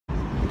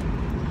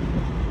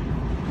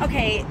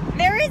Okay,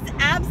 there is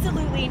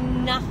absolutely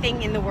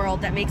nothing in the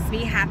world that makes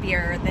me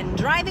happier than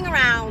driving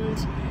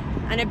around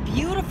on a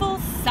beautiful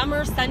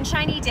summer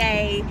sunshiny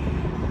day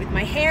with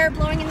my hair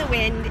blowing in the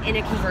wind in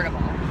a convertible.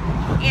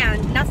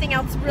 And nothing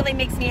else really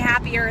makes me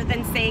happier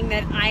than saying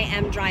that I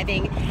am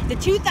driving the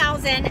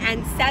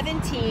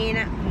 2017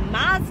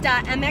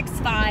 Mazda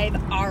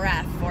MX5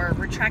 Rf, or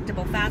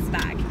retractable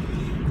fastback.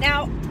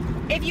 Now,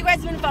 if you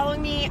guys have been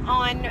following me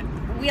on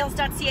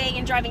wheels.ca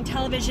and driving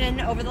television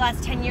over the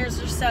last 10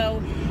 years or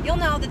so, you'll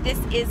know that this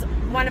is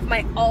one of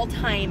my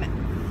all-time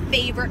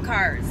favorite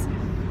cars.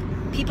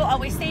 People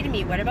always say to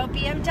me, what about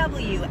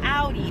BMW,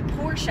 Audi,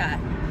 Porsche?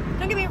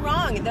 Don't get me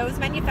wrong, those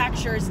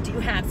manufacturers do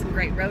have some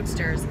great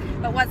roadsters,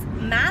 but what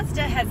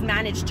Mazda has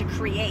managed to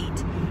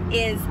create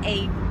is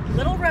a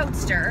little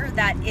roadster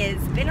that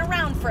has been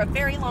around for a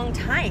very long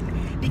time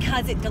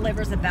because it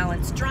delivers a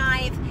balanced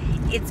drive,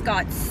 it's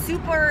got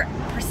super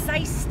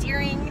precise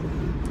steering,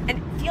 and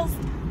it feels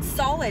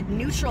solid,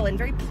 neutral, and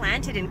very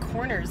planted in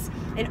corners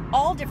in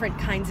all different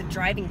kinds of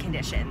driving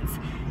conditions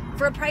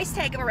for a price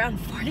tag of around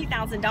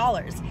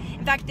 $40,000.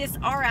 In fact, this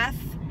RF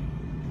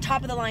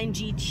top of the line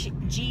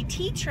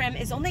GT trim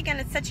is only going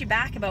to set you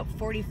back about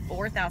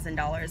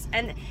 $44,000.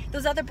 And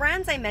those other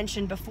brands I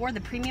mentioned before,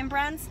 the premium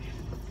brands,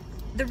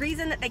 the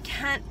reason that they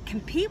can't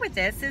compete with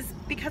this is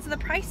because of the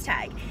price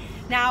tag.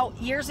 Now,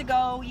 years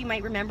ago, you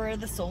might remember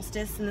the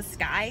Solstice and the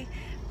Sky,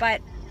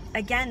 but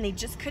again, they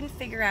just couldn't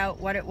figure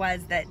out what it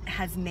was that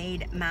has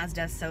made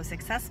Mazda so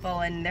successful,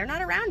 and they're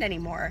not around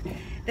anymore.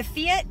 The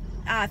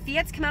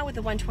Fiat's come out with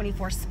the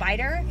 124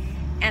 Spider,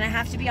 and I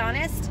have to be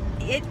honest,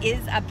 it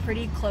is a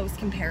pretty close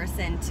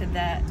comparison to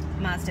the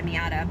Mazda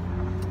Miata.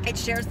 It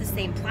shares the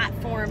same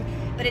platform,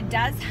 but it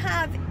does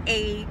have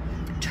a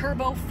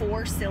turbo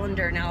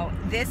 4-cylinder. Now,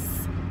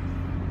 this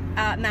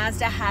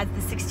Mazda has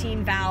the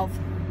 16-valve,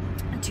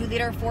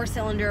 2-liter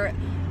 4-cylinder,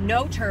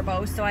 no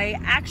turbo, so I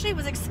actually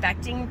was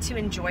expecting to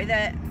enjoy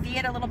the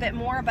Fiat a little bit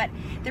more, but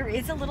there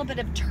is a little bit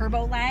of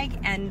turbo lag,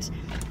 and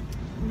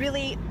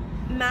really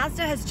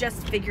Mazda has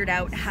just figured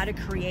out how to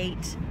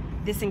create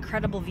this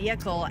incredible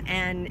vehicle,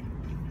 and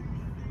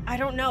I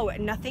don't know,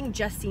 nothing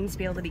just seems to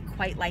be able to be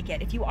quite like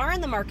it. If you are in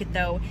the market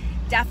though,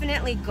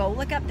 definitely go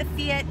look up the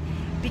Fiat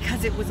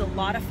because it was a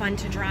lot of fun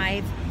to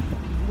drive.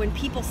 When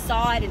people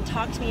saw it and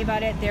talked to me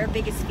about it, their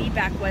biggest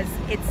feedback was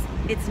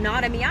it's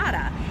not a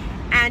Miata.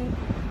 And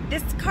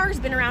this car's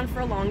been around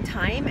for a long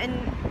time,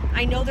 and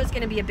I know there's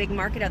going to be a big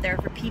market out there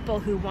for people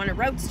who want a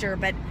roadster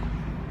but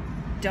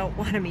don't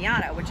want a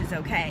Miata, which is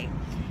okay.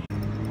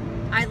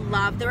 I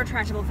love the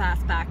retractable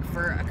fastback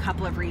for a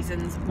couple of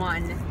reasons.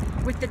 One,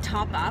 with the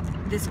top up,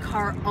 this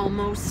car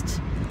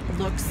almost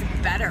looks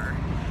better.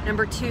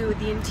 Number two,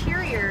 the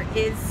interior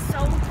is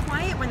so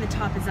quiet when the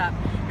top is up.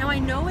 Now, I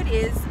know it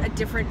is a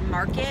different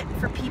market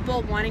for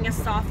people wanting a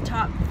soft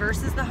top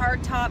versus the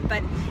hard top,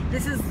 but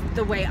this is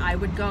the way I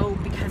would go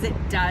because it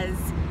does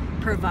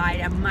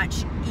provide a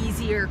much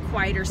easier,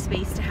 quieter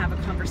space to have a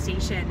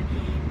conversation.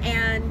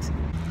 And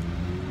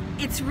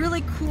it's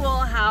really cool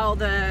how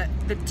the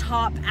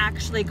top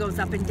actually goes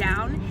up and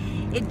down.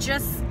 It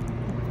just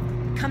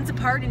comes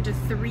apart into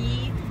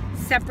 3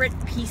 separate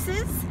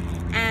pieces,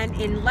 and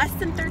in less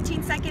than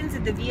 13 seconds,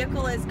 if the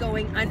vehicle is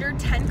going under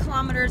 10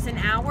 kilometers an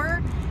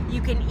hour,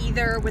 you can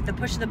either, with the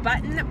push of the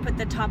button, put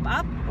the top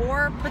up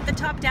or put the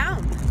top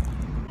down.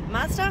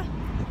 Mazda,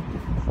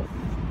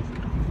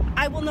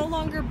 I will no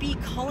longer be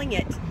calling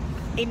it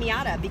a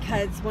Miata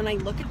because when I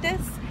look at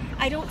this,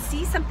 I don't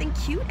see something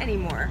cute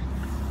anymore.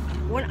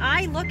 When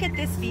I look at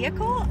this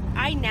vehicle,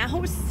 I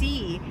now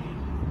see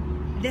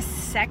this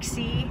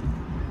sexy,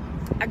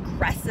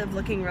 aggressive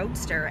looking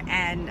roadster,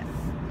 and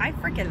I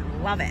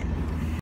freaking love it.